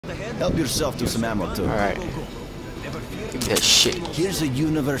Help yourself to some ammo too. Alright. Give me that shit. Here's a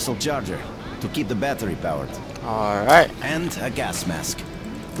universal charger to keep the battery powered. Alright. And a gas mask.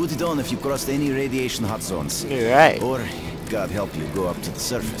 Put it on if you crossed any radiation hot zones. Alright. Or, God help you, go up to the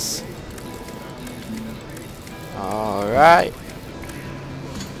surface. Alright.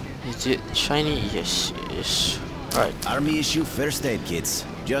 Is it shiny? Yes, yes. Alright. Army issue first aid kits,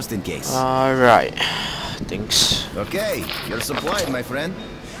 just in case. Alright. Thanks. Okay, you're supplied, my friend.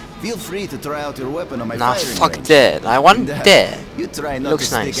 Feel free to try out your weapon on my Nah, firing fuck range. that. I want that. You try not Looks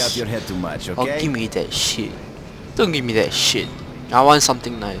to stick nice. out your head too much, Oh, okay? give me that shit. Don't give me that shit. I want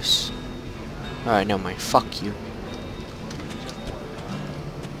something nice. Alright, never mind. Fuck you.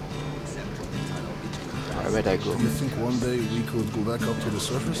 Alright, where'd I go? Do you think one day we could go back up to the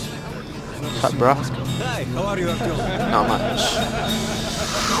surface? What's up, bro? Hi, how are you, Artyom? Not much.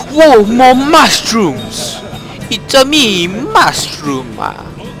 Whoa, more mushrooms! It's a me, mushroom!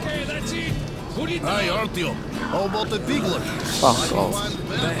 Okay, that's it. Put it Hi, Artyom. How about the piglet? Fuck off.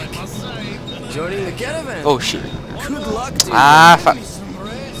 Joining the caravan. Oh shit. Good luck to you. Ah, fuck.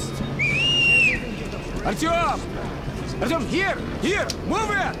 Artyom! Artyom, here!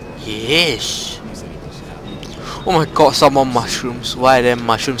 Move it! Yes! Oh my god, some more mushrooms. Why them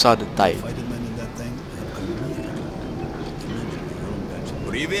mushrooms are the type?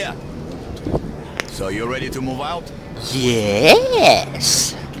 Привет. So you ready to move out?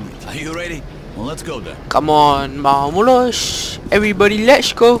 Yes! Are you ready? Well, let's go then. Come on, Mamulos. Everybody,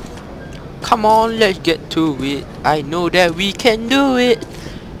 let's go. Come on, let's get to it. I know that we can do it.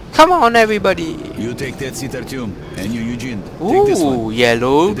 Come on, everybody. You take that sitar tune, and you, Eugene, take this Ooh, one.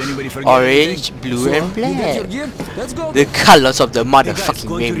 yellow, Did anybody forget orange, anything? blue, So, and you get your black. gear? Let's go. The colors of the guys motherfucking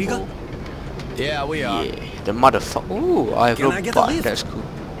going to Riga? rainbow. Yeah, we are. Yeah, the motherfucker. Ooh, I have Can a I get a butt. lift? That's cool.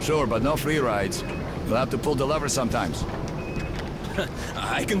 Sure, but no free rides. We'll have to pull the lever sometimes.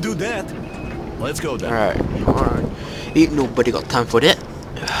 I can do that. Let's go then. Alright. Ain't nobody got time for that.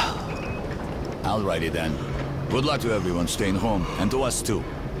 Alrighty then. Good luck to everyone staying home, and to us too.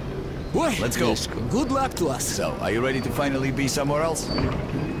 Boy, Let's go. Let's go. good luck to us. So, are you ready to finally be somewhere else?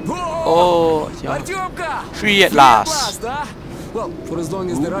 Oh, yeah. Artyomka! Free at last. Huh? Well, for as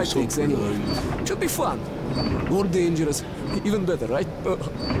long as the ride takes anyway. Should be fun. More dangerous. Even better, right?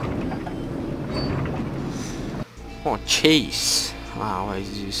 Oh, chase. Wow, what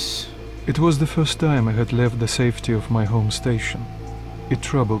is this? It was the first time I had left the safety of my home station. It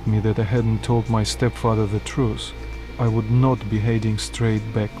troubled me that I hadn't told my stepfather the truth. I would not be heading straight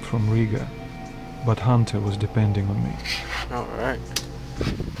back from Riga, but Hunter was depending on me. Alright.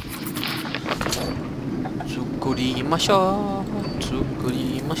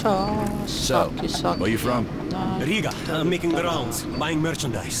 So, where you from? Riga, I'm making the rounds, buying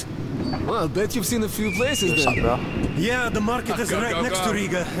merchandise. Well, I bet you've seen a few places What's up, then. bro? Yeah, the market is right next to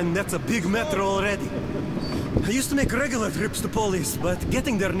Riga, and that's a big metro already. I used to make regular trips to Polis, but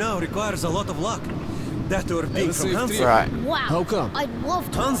getting there now requires a lot of luck. That or being from Hansa. Right. Wow. How come? I'd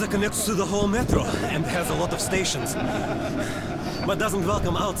love to. Hansa connects to the whole metro and has a lot of stations, but doesn't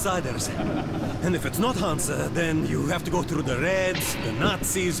welcome outsiders. And if it's not Hansa, then you have to go through the Reds, the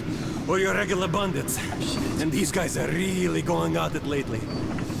Nazis, or your regular bandits. And these guys are really going at it lately.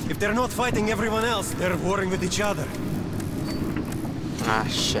 If they're not fighting everyone else, they're warring with each other. Ah,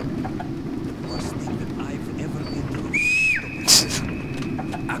 shit. Worst thing that I've ever been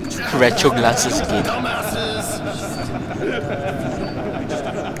through. Retro glasses again.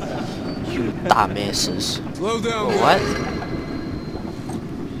 You dumbasses. Slow down. What?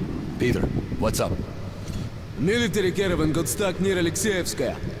 Peter, what's up? Military caravan got stuck near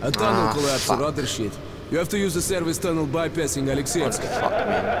Alexeyevskaya. A tunnel collapsed fuck. or other shit. You have to use the service tunnel bypassing Alexeyevskaya. Fuck,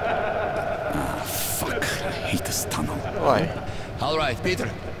 man. Fuck, I hate this tunnel. Why? Alright, Peter,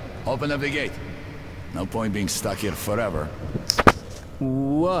 open up the gate. No point being stuck here forever.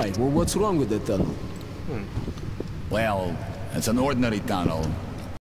 Why? Well, what's wrong with that tunnel? Well, it's an ordinary tunnel,